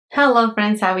Hello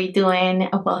friends, how are you doing?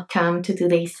 Welcome to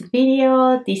today's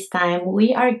video. This time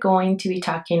we are going to be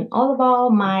talking all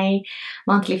about my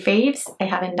monthly faves. I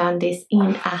haven't done this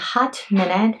in a hot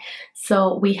minute,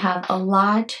 so we have a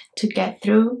lot to get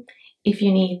through. If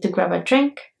you need to grab a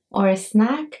drink or a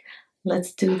snack,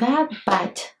 let's do that.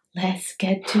 But let's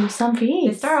get to some faves.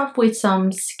 Let's start off with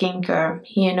some skincare.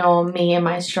 You know me and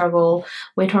my struggle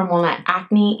with hormonal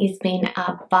acne. It's been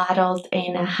a battle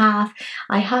and a half.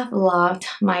 I have loved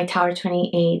my Tower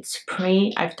 28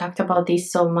 spray. I've talked about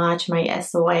this so much. My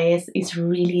SOS is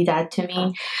really that to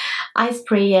me. I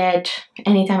spray it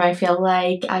anytime I feel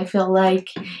like.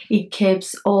 It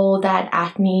keeps all that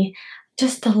acne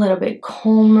just a little bit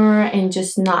calmer and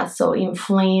just not so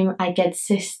inflamed. I get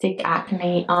cystic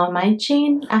acne on my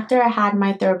chin after I had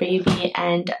my third baby,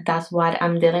 and that's what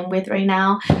I'm dealing with right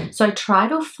now. So I try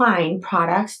to find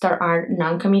products that are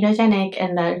non-comedogenic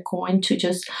and that are going to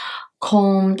just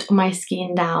calmed my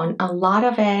skin down. A lot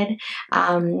of it,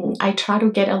 I try to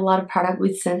get a lot of product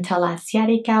with Centella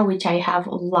Asiatica, which I have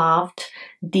loved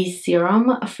this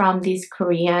serum from this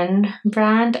Korean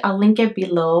brand. I'll link it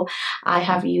below. I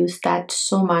have used that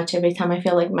so much. Every time I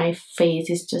feel like my face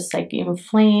is just like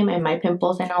inflamed and my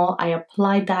pimples and all, I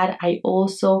apply that. I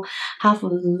also have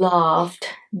loved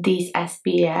this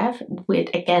SPF with,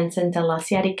 again, Centella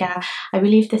Asiatica. I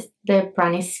believe the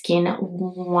brand is Skin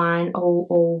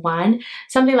 1001,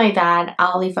 something like that.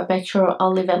 I'll leave a picture,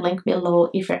 I'll leave a link below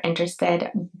if you're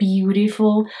interested.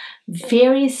 Beautiful,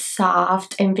 very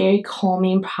soft and very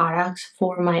calming products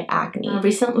for my acne.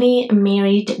 Recently,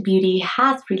 Married Beauty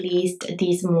has released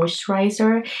this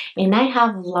moisturizer and I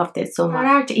have loved it so much. The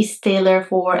product is tailored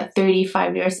for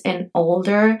 35 years and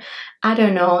older. I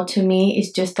don't know, to me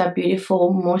it's just a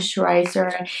beautiful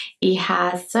moisturizer. It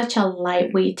has such a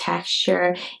lightweight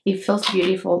texture. It feels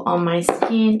beautiful on my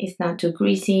skin. It's not too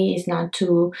greasy,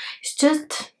 it's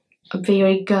just a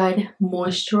very good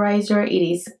moisturizer. It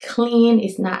is clean.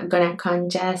 It's not gonna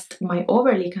congest my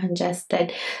overly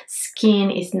congested skin.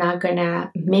 It's not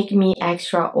gonna make me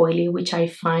extra oily, which I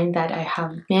find that I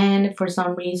have been for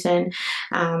some reason.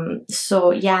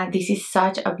 So yeah, this is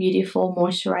such a beautiful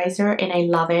moisturizer and I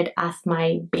love it as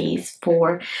my base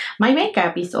for my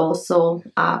makeup. Is also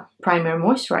a primer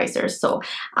moisturizer, so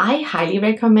I highly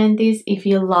recommend this if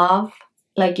you love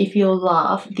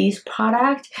this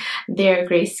product. They're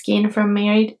great skin from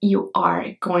Married. You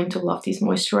are going to love this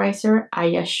moisturizer, I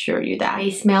assure you that.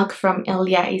 Base Milk from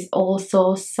Ilia is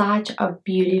also such a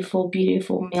beautiful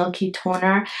milky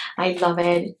toner. I love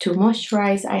it to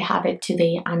moisturize. I have it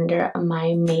today under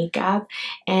my makeup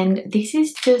and this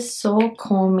is just so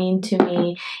calming to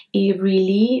me. It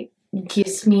really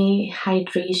gives me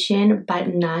hydration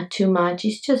but not too much.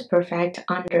 It's just perfect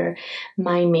under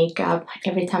my makeup.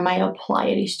 Every time I apply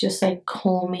it, it's just like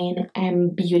calming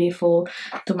and beautiful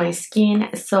to my skin.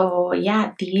 So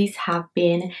yeah, these have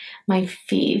been my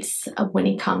faves when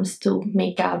it comes to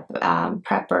makeup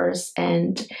preppers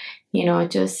and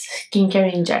just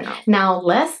skincare in general. Now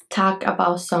let's talk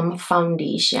about some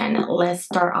foundation. Let's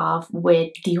start off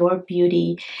with Dior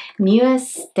Beauty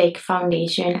newest stick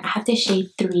foundation. I have the shade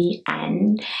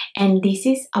 3N and this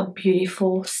is a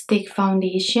beautiful stick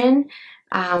foundation.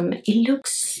 It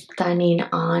looks stunning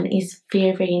on. It's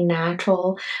very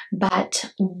natural,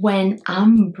 but when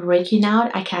I'm breaking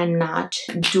out, I cannot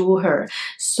do her.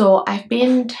 So I've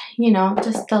been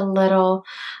just a little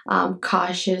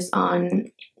cautious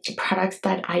on products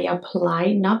that I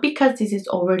apply, not because this is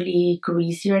overly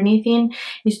greasy or anything.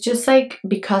 It's just like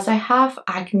because I have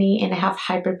acne and I have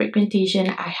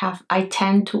hyperpigmentation, I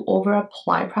tend to over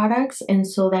apply products, and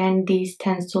so then these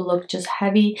tends to look just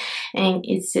heavy and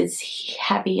it's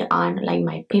heavy on like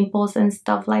my pimples and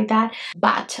stuff like that.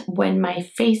 But when my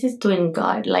face is doing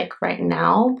good, like right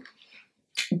now,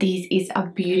 this is a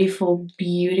beautiful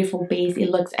base. It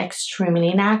looks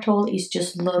extremely natural. It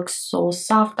just looks so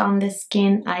soft on the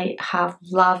skin. I have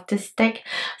loved this stick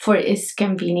for its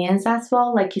convenience as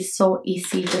well. Like it's so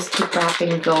easy just to grab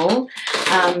and go,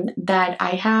 that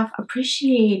I have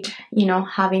appreciate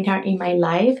having her in my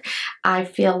life. I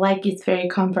feel like it's very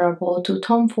comparable to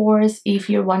Tom Ford's, if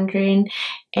you're wondering,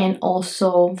 and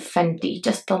also Fenty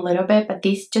just a little bit, but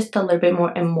this just a little bit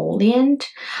more emollient,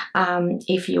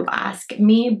 if you ask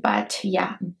me. But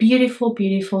yeah,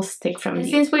 beautiful stick from Dior.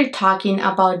 Since we're talking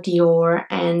about Dior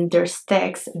and their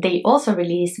sticks, they also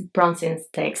release bronzing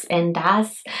sticks, and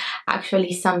that's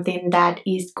actually something that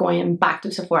is going back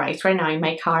to Sephora. It's right now in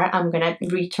my car. I'm gonna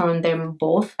return them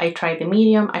both. I tried the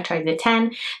medium, I tried the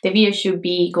 10. The video should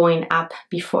be going up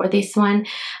before this one,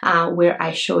 where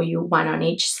I show you one on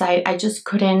each side. I just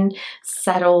couldn't couldn't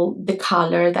settle the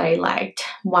color that I liked.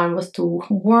 One was too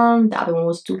warm, the other one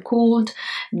was too cooled.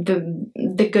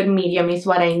 The good medium is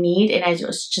what I need, and I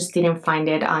just didn't find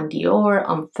it on Dior.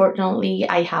 Unfortunately,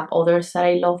 I have others that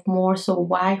I love more, so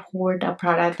why hoard a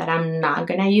product that I'm not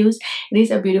gonna use? It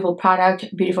is a beautiful product,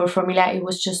 beautiful formula. It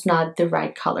was just not the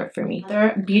right color for me.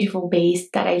 Another beautiful base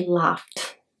that I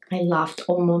loved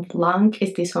all month long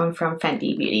is this one from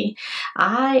Fenty Beauty.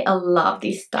 I love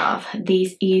this stuff.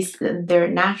 This is their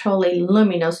naturally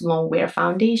luminous long wear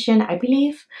foundation, I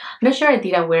believe. I'm not sure I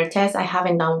did a wear test. I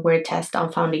haven't done wear test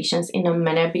on foundations in a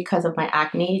minute because of my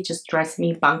acne. It just drives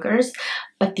me bonkers.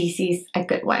 But this is a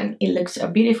good one. It looks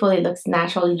beautiful, it looks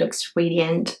natural, it looks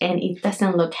radiant, and it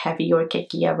doesn't look heavy or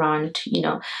cakey around, you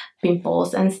know,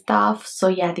 pimples and stuff. So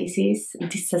yeah, this is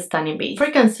a stunning base. For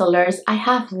concealers, I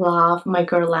have loved my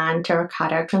Guerlain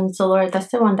Terracotta Concealer. That's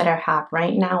the one that I have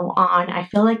right now on. I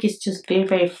feel like it's just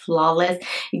very flawless.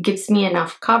 It gives me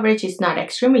enough coverage. It's not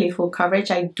extremely full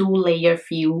coverage. I do layer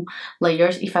few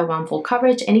layers if I want full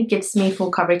coverage, and it gives me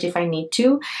full coverage if I need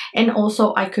to. And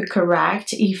also I could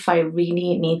correct if I really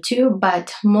need to,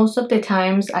 but most of the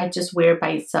times I just wear it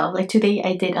by itself. Like today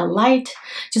I did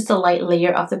just a light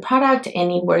layer of the product,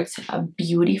 and it works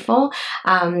beautiful.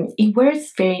 It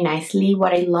wears very nicely.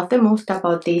 What I love the most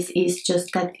about this is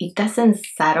just that it doesn't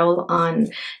settle on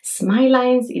smile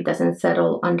lines, it doesn't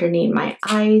settle underneath my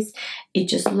eyes. It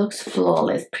just looks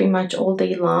flawless pretty much all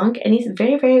day long, and it's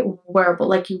very wearable.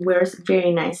 Like it wears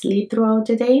very nicely throughout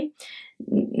the day.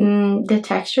 The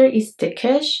texture is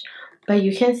thickish, but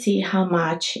you can see how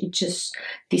much it just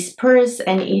disperses,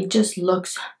 and it just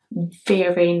looks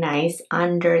very nice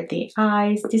under the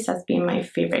eyes. This has been my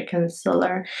favorite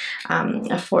concealer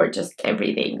for just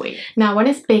everyday wear. Now I want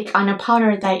to speak on a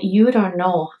powder that you don't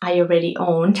know I already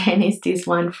owned, and it's this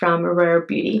one from Rare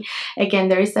Beauty. Again,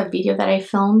 there is a video that I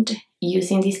filmed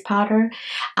using this powder.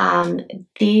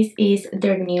 This is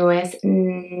their newest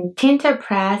tinted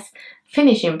press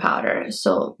finishing powder.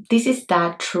 So this is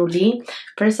that truly.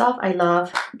 First off, I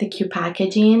love the cute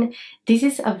packaging. This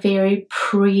is a very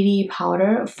pretty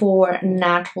powder for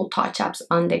natural touch-ups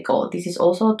on the go. This is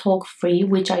also talc free,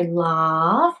 which I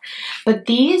love. But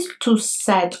these to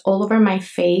set all over my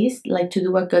face, like to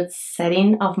do a good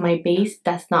setting of my base,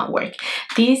 does not work.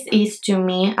 This is to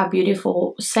me a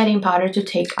beautiful setting powder to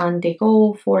take on the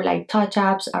go for like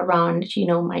touch-ups around, you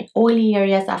know, my oily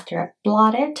areas after I've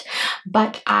blotted.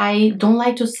 But I don't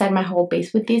like to set my whole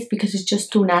base with this because it's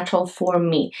just too natural for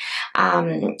me.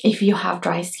 If you have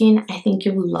dry skin, I think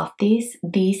you will love this.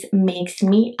 This makes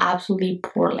me absolutely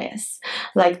poreless.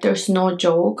 Like there's no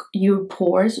joke, your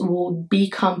pores will be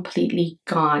completely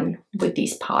gone with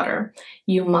this powder.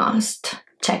 You must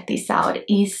check this out.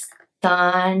 It's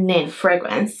stunning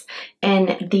fragrance,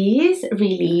 and this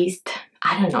released,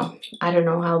 I don't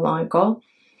know how long ago,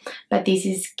 but this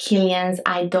is Kilian's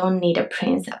I Don't Need a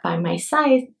Prince by My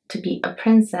Side to Be a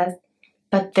Princess,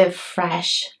 but the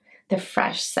fresh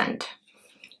scent.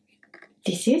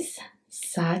 This is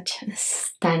such a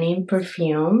stunning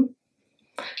perfume.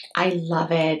 I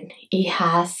love it. It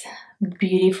has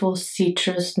beautiful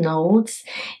citrus notes.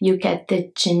 You get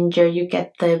the ginger, you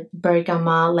get the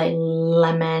bergamot, like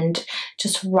lemon,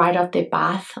 just right off the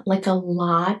bath, like a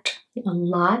lot.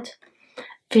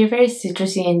 Very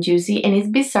citrusy and juicy. And it's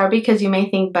bizarre because you may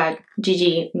think, but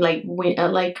Gigi,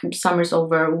 like summer's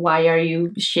over, why are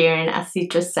you sharing a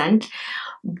citrus scent?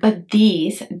 But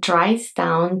this dries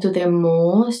down to the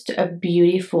most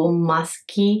beautiful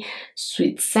musky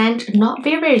sweet scent. Not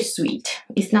very sweet.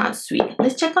 It's not sweet.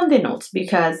 Let's check on the notes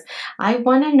because I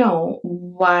want to know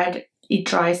what it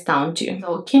dries down to.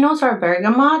 So key notes are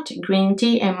bergamot, green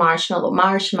tea, and marshmallow.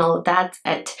 Marshmallow, that's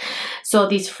it. So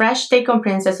this fresh take on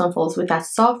Princess unfolds with a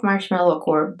soft marshmallow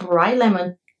core, bright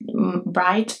lemon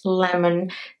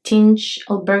tinge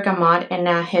of bergamot, and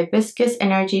a hibiscus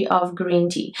energy of green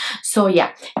tea. So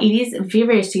yeah, it is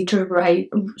very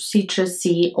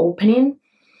citrusy opening,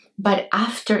 but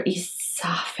after it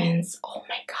softens, oh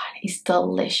my god, it's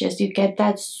delicious. You get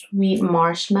that sweet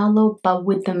marshmallow but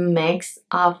with the mix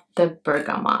of the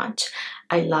bergamot.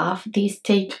 I love this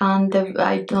take on the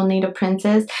I Don't Need a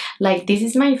Princess. Like this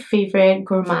is my favorite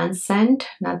gourmand scent,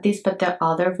 not this but the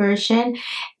other version,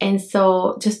 and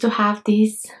so just to have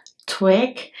this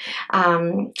twig,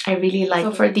 I really like.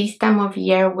 So for this time of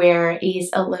year where it's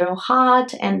a little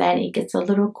hot and then it gets a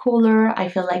little cooler, I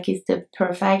feel like it's the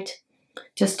perfect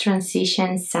just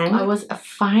transition scent. I was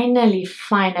finally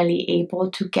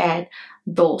able to get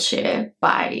Dolce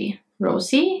by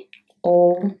Rosie.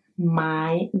 Oh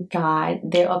my god,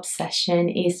 the obsession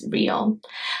is real.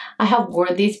 I have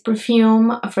worn this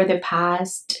perfume for the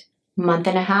past month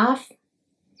and a half.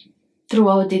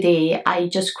 throughout the day I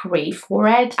just crave for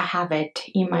it. I have it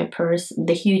in my purse,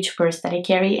 the huge purse that I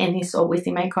carry, and it's always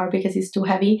in my car because it's too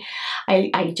heavy.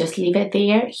 I just leave it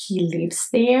there. He lives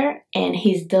there and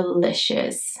he's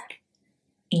delicious.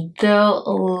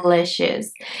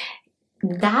 Delicious.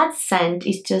 That scent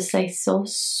is just like so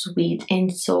sweet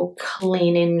and so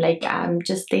clean, and like I'm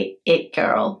just the it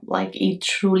girl. Like it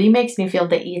truly makes me feel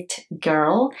the it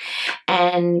girl,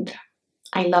 and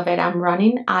I love it. I'm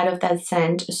running out of that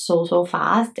scent so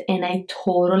fast, and I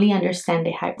totally understand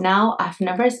the hype now. I've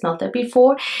never smelled it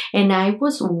before, and I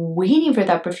was waiting for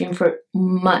that perfume for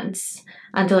months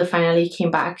until it finally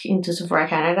came back into Sephora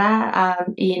Canada,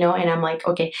 you know, and I'm like,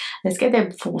 okay, let's get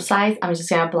the full size. I'm just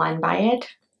gonna blind buy it.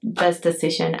 Best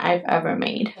decision I've ever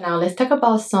made. Now let's talk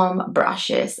about some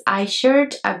brushes. I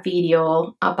shared a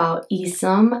video about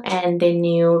Ism and the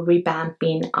new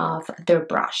revamping of their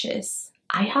brushes.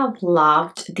 I have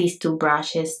loved these two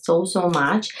brushes so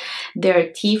much. They're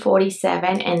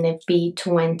T47 and the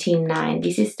B29.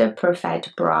 This is the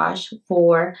perfect brush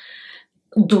for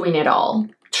doing it all,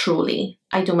 truly.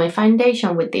 I do my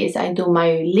foundation with this. I do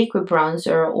my liquid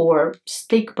bronzer or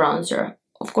stick bronzer.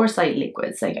 Of course, I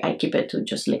liquids, like I keep it to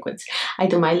just liquids. I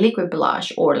do my liquid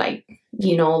blush or like,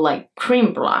 you know, like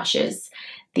cream blushes.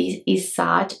 This is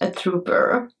such a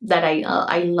trooper that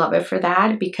I love it for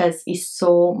that because it's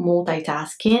so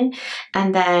multitasking.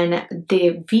 And then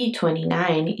the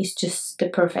V29 is just the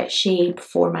perfect shape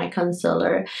for my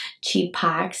concealer. She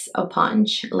packs a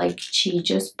punch, like she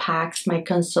just packs my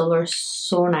concealer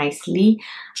so nicely.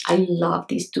 I love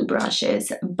these two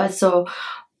brushes. But so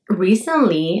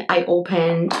recently I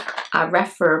opened a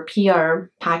Referal PR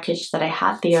package that I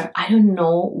had there. I don't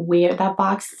know where that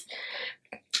box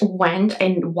went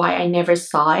and why I never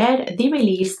saw it. They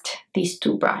released these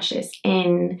two brushes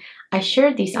and I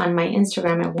shared this on my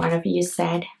Instagram, and one of you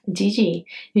said, Gigi,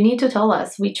 you need to tell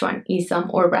us which one is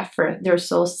or Referal. They're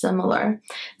so similar.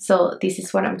 So this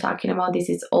is what I'm talking about. This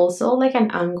is also like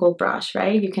an angle brush,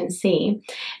 right? You can see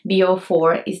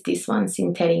BO4 is this one,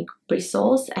 synthetic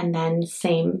bristles, and then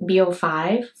same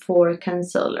BO5 for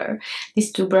concealer.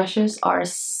 These two brushes are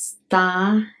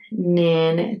stunning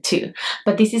too,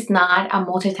 but this is not a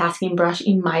multitasking brush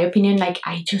in my opinion. Like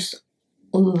I just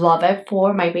love it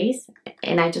for my base,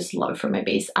 and I just love it for my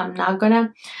base. I'm not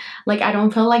gonna, like, I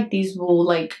don't feel like this will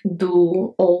like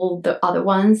do all the other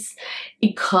ones.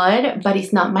 It could, but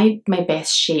it's not my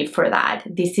best shade for that.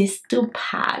 This is to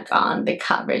pack on the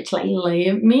coverage. Like,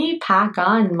 let me pack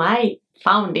on my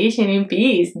foundation in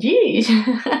peace. Geez.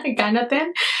 Kind of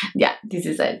thing. Yeah, this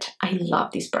is it. I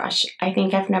love this brush. I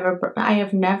think I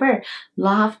have never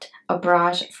loved a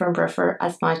brush from Referal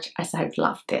as much as I've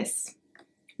loved this.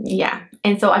 Yeah,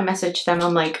 and so I messaged them.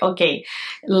 I'm like, okay,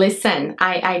 listen,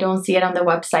 I don't see it on the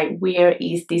website. Where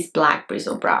is this black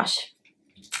bristle brush?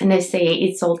 And they say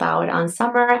it's sold out on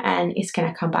summer and it's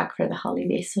gonna come back for the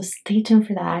holidays. So stay tuned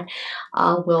for that.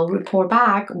 We'll report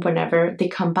back whenever they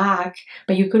come back.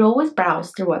 But you could always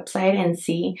browse their website and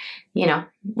see, you know,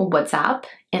 what's up,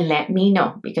 and let me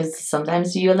know, because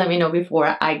sometimes you let me know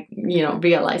before I, you know,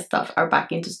 realize stuff are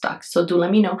back into stock. So do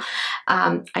let me know.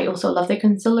 I also love the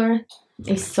concealer.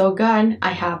 It's so good.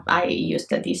 I used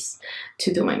this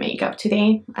to do my makeup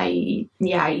today. I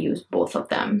used both of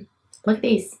them. Look at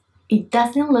this. It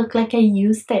doesn't look like I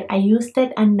used it. I used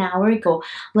it an hour ago.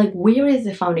 Like, where is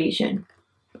the foundation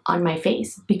on my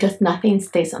face? Because nothing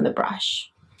stays on the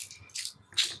brush.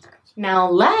 Now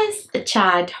let's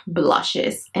chat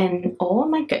blushes, and oh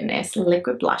my goodness,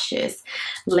 liquid blushes,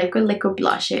 liquid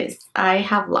blushes. I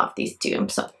have loved these too.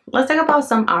 So let's talk about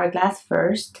some Hourglass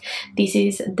first. This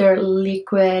is their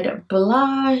liquid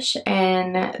blush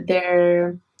and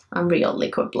their Unreal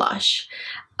liquid blush.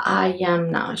 I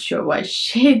am not sure what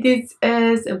shade this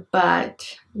is,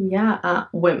 but yeah,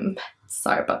 Wimp.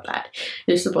 Sorry about that.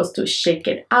 You're supposed to shake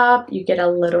it up. You get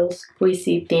a little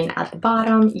squeezy thing at the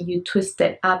bottom. You twist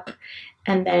it up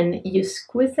and then you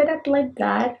squeeze it up like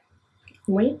that.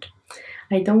 Wait,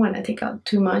 I don't want to take out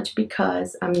too much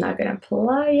because I'm not going to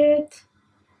apply it.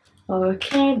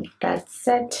 Okay, that's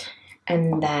it.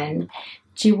 And then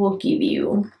she will give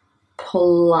you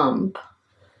plump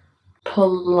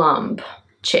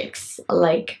cheeks.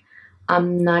 Like,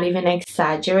 I'm not even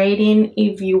exaggerating.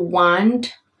 If you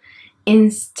want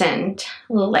instant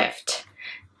lift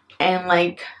and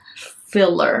like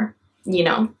filler, you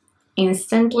know,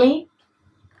 instantly,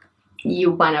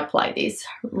 you want to apply this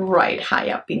right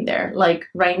high up in there. Like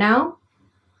right now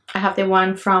I have the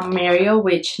one from Mario,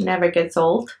 which never gets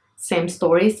old. Same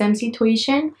story, same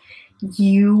situation.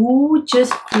 You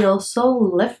just feel so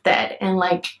lifted, and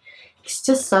like it's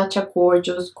just such a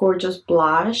gorgeous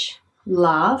blush.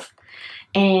 Love.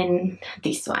 And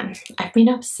this one, I've been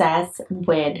obsessed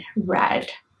with red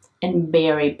and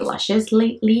berry blushes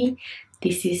lately.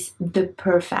 This is the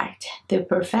perfect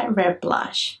red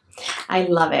blush. I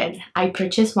love it. I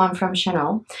purchased one from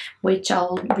Chanel, which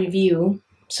I'll review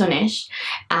soonish.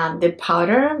 The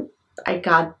powder, I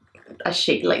got a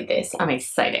shade like this. I'm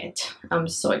excited. I'm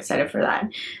so excited for that.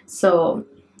 So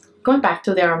going back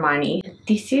to the Armani,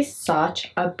 this is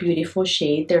such a beautiful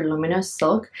shade, their Luminous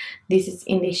Silk. This is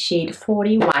in the shade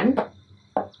 41.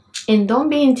 And don't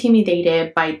be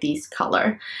intimidated by this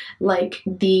color. Like,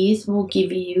 these will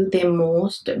give you the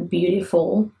most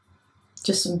beautiful,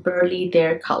 just barely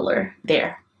there color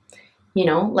there. You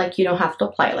know, like, you don't have to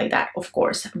apply it like that, of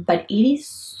course, but it is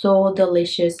so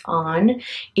delicious on.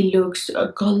 It looks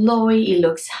glowy, it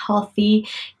looks healthy.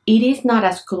 It is not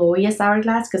as glowy as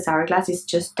Hourglass, because Hourglass is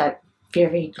just that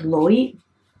very glowy,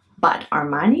 but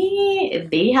Armani,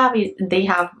 they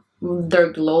have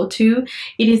their glow too.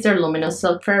 It is their Luminous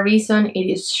Silk for a reason.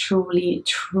 It is truly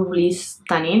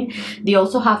stunning. They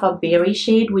also have a berry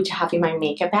shade, which I have in my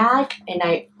makeup bag, and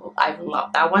I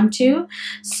love that one too.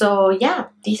 So yeah,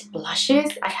 these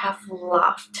blushes I have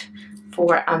loved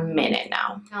for a minute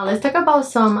now. Now let's talk about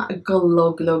some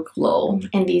glow,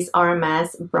 and this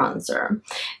Hermes bronzer.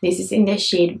 This is in the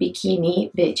shade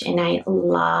Bikini Beige, and I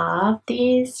love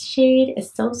this shade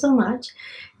so much.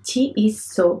 She is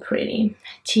so pretty.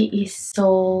 She is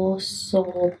so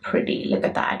pretty. Look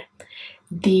at that.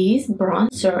 This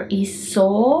bronzer is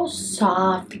so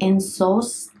soft and so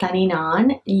stunning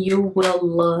on. You will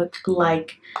look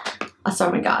like a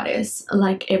summer goddess.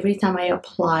 Like, every time I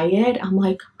apply it, I'm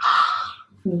like,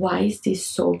 why is this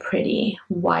so pretty?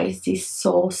 Why is this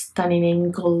so stunning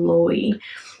and glowy?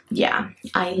 Yeah,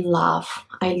 I love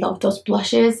those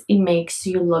blushes. It makes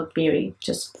you look very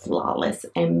just flawless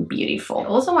and beautiful. I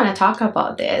also want to talk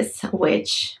about this,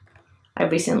 which I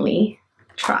recently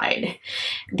tried.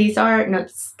 These are Nude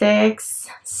Sticks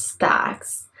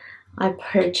Stacks. I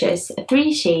purchased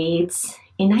 3 shades,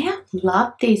 and I have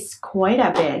loved this quite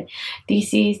a bit.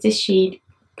 This is the shade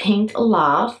Pink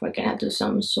Love. We're gonna do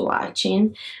some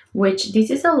swatching, which this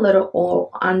is a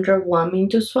little underwhelming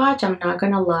to swatch, I'm not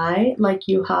gonna lie. Like,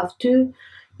 you have to,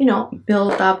 you know,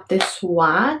 build up the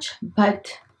swatch,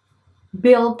 but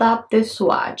build up the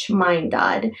swatch, mind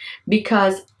that,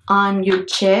 because on your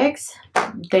cheeks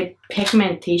the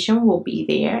pigmentation will be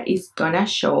there, it's gonna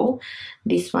show.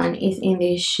 This one is in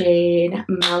the shade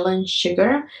Melon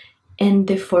Sugar, and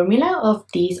the formula of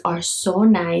these are so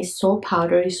nice, so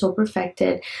powdery, so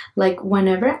perfected. Like,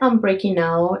 whenever I'm breaking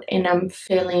out and I'm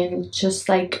feeling just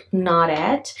like not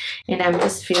it, and I'm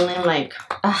just feeling like,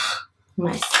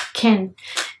 my skin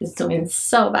is doing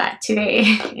so bad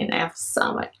today and I have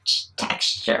so much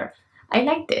texture, I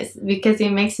like this because it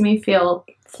makes me feel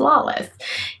flawless.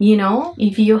 You know,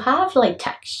 if you have like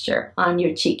texture on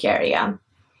your cheek area,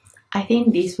 I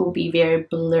think this will be very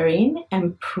blurring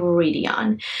and pretty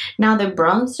on. Now the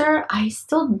bronzer, I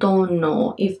still don't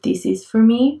know if this is for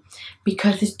me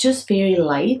because it's just very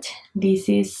light. This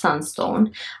is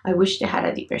Sunstone. I wish they had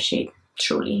a deeper shade,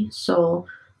 truly. So,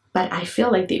 but I feel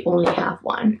like they only have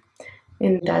one.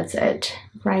 And that's it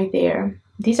right there.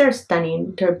 These are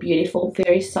stunning. They're beautiful,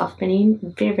 very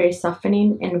softening, very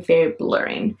softening, and very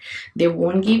blurring. They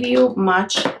won't give you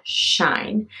much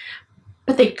shine,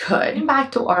 but they could.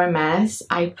 Back to Hermes,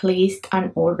 I placed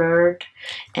an order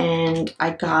and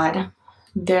I got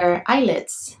their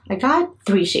eyelids. I got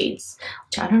 3 shades,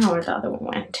 which I don't know where the other one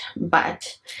went,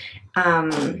 but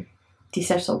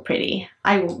these are so pretty.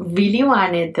 I really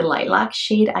wanted the lilac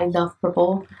shade. I love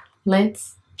purple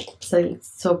lids, so it's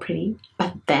so pretty.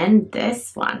 But then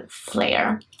this one,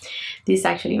 Flare, this is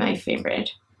actually my favorite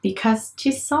because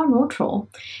she's so neutral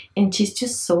and she's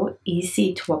just so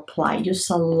easy to apply. You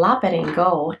slap it and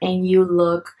go and you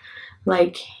look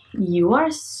like you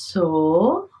are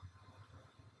so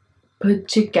put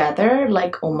together.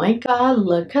 Like, oh my god,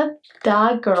 look at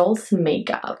that girl's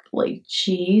makeup. Like,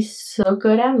 she's so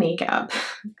good at makeup.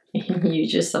 And you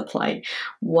just applied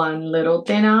one little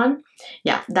thing on.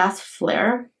 Yeah, that's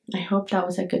Flare. I hope that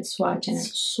was a good swatch. And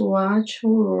swatch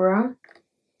Aurora.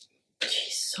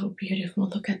 She's so beautiful.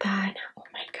 Look at that. Oh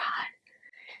my god.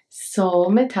 So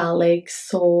metallic,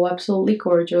 so absolutely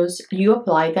gorgeous. You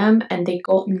apply them and they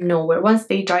go nowhere. Once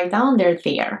they dry down, they're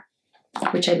there,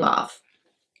 which I love.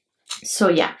 So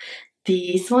yeah,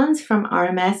 these ones from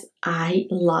Hermes I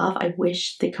love. I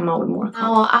wish they come out with more.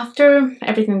 Now, after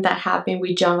everything that happened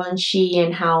with Givenchy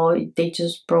and how they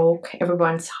just broke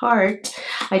everyone's heart,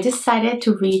 I decided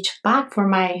to reach back for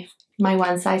my my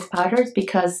one size powders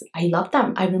because I love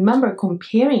them. I remember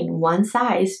comparing one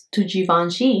size to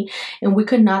Givenchy and we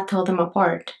could not tell them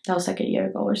apart. That was like a year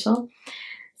ago or so.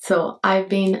 So I've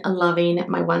been loving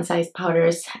my one size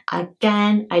powders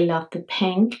again. I love the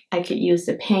pink. I could use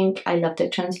the pink. I love the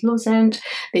translucent.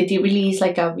 They did release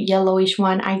like a yellowish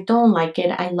one. I don't like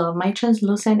it. I love my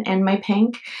translucent and my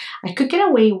pink. I could get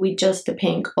away with just the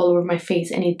pink all over my face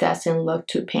and it doesn't look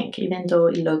too pink, even though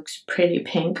it looks pretty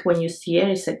pink. When you see it,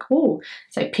 it's like, oh,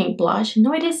 it's like pink blush.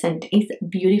 No, it isn't. It's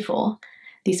beautiful.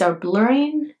 These are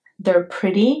blurring. They're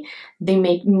pretty, they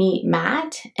make me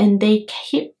matte, and they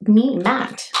keep me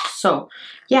matte. So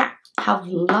yeah, have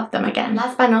loved them again.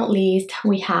 Last but not least,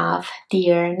 we have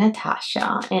dear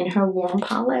Natasha and her warm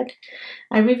palette.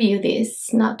 I reviewed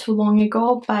this not too long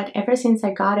ago, but ever since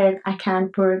I got it, I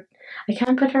can't put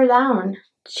her down.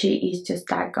 She is just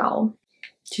that girl.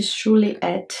 She's truly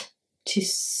it.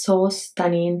 She's so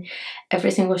stunning.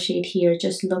 Every single shade here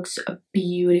just looks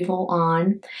beautiful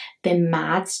on. The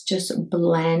mattes just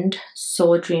blend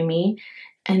so dreamy,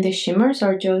 and the shimmers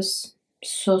are just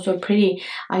so pretty.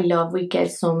 I love we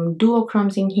get some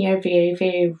duochromes in here,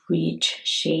 very rich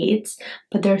shades,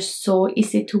 but they're so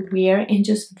easy to wear and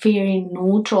just very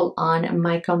neutral on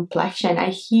my complexion.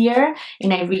 I hear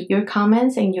and I read your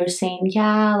comments and you're saying,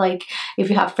 yeah, like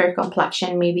if you have fair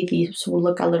complexion, maybe these will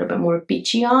look a little bit more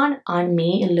peachy on. On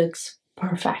me, it looks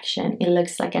perfection. It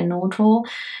looks like a neutral,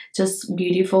 just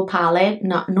beautiful palette.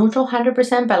 Not neutral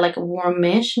 100%, but like a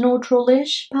warmish,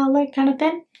 neutralish palette kind of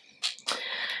thing.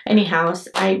 Anyhow,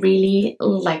 I really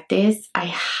like this. I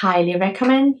highly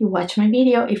recommend you watch my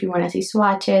video if you want to see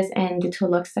swatches and the two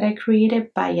looks that I created.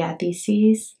 But yeah, this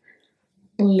is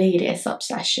latest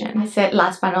obsession. I said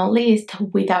last but not least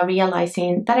without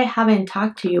realizing that I haven't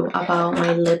talked to you about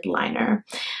my lip liner.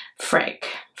 Freck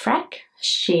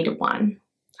shade 1.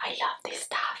 I love this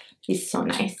stuff. It's so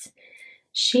nice.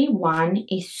 Shade 1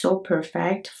 is so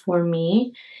perfect for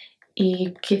me.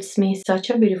 It gives me such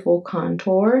a beautiful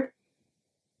contour.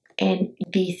 And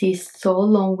this is so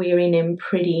long wearing and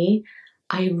pretty.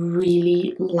 I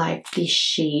really like this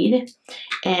shade,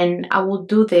 and I will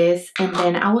do this and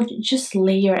then I will just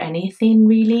layer anything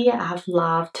really. I have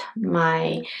loved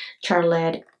my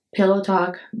Charlotte Pillow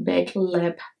Talk Big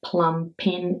Lip Plumpgasm.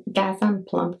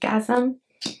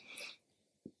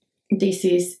 This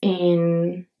is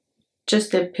in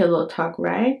just the Pillow Talk,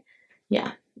 right?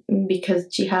 Yeah,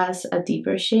 because she has a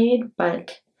deeper shade,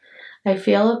 but I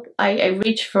feel I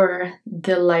reach for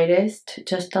the lightest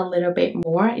just a little bit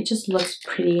more. It just looks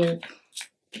pretty and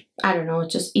I don't know,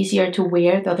 just easier to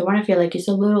wear. The other one I feel like it's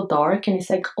a little dark and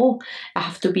it's like, oh, I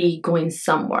have to be going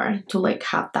somewhere to like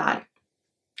have that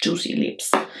juicy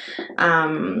lips.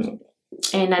 And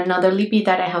another lippy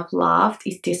that I have loved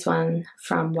is this one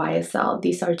from YSL.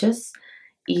 These are just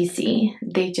easy.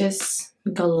 They just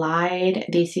glide.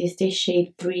 This is the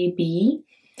shade 3B,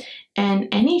 and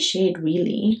any shade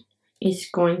really is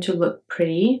going to look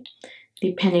pretty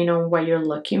depending on what you're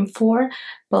looking for.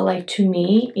 But like to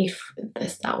me, if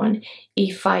that's that one,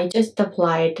 if I just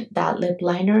applied that lip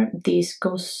liner, this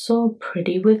goes so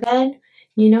pretty with it.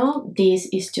 You know, this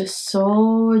is just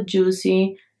so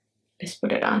juicy. Let's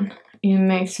put it on. It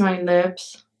makes my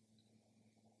lips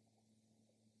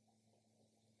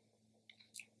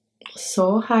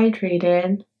so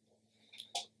hydrated.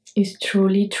 It's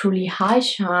truly high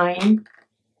shine.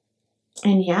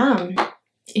 And yeah,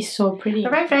 it's so pretty.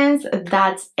 Alright friends,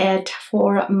 that's it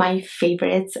for my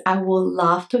favorites. I would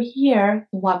love to hear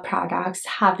what products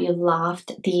have you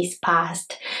loved these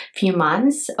past few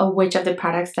months. Which of the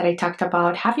products that I talked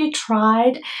about have you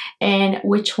tried and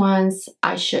which ones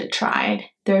I should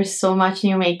try. There's so much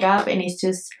new makeup and it's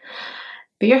just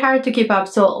very hard to keep up,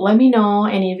 so let me know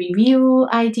any review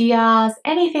ideas,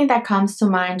 anything that comes to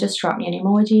mind. Just drop me an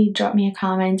emoji, drop me a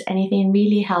comment. Anything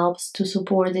really helps to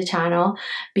support the channel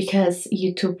because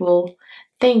YouTube will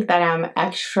think that I'm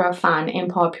extra fun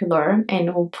and popular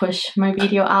and will push my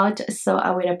video out, so I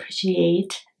would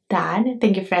appreciate that.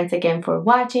 Thank you friends again for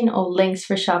watching. All links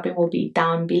for shopping will be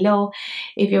down below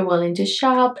if you're willing to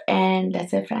shop. And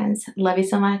that's it friends, love you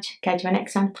so much, catch you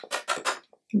next one,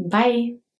 bye.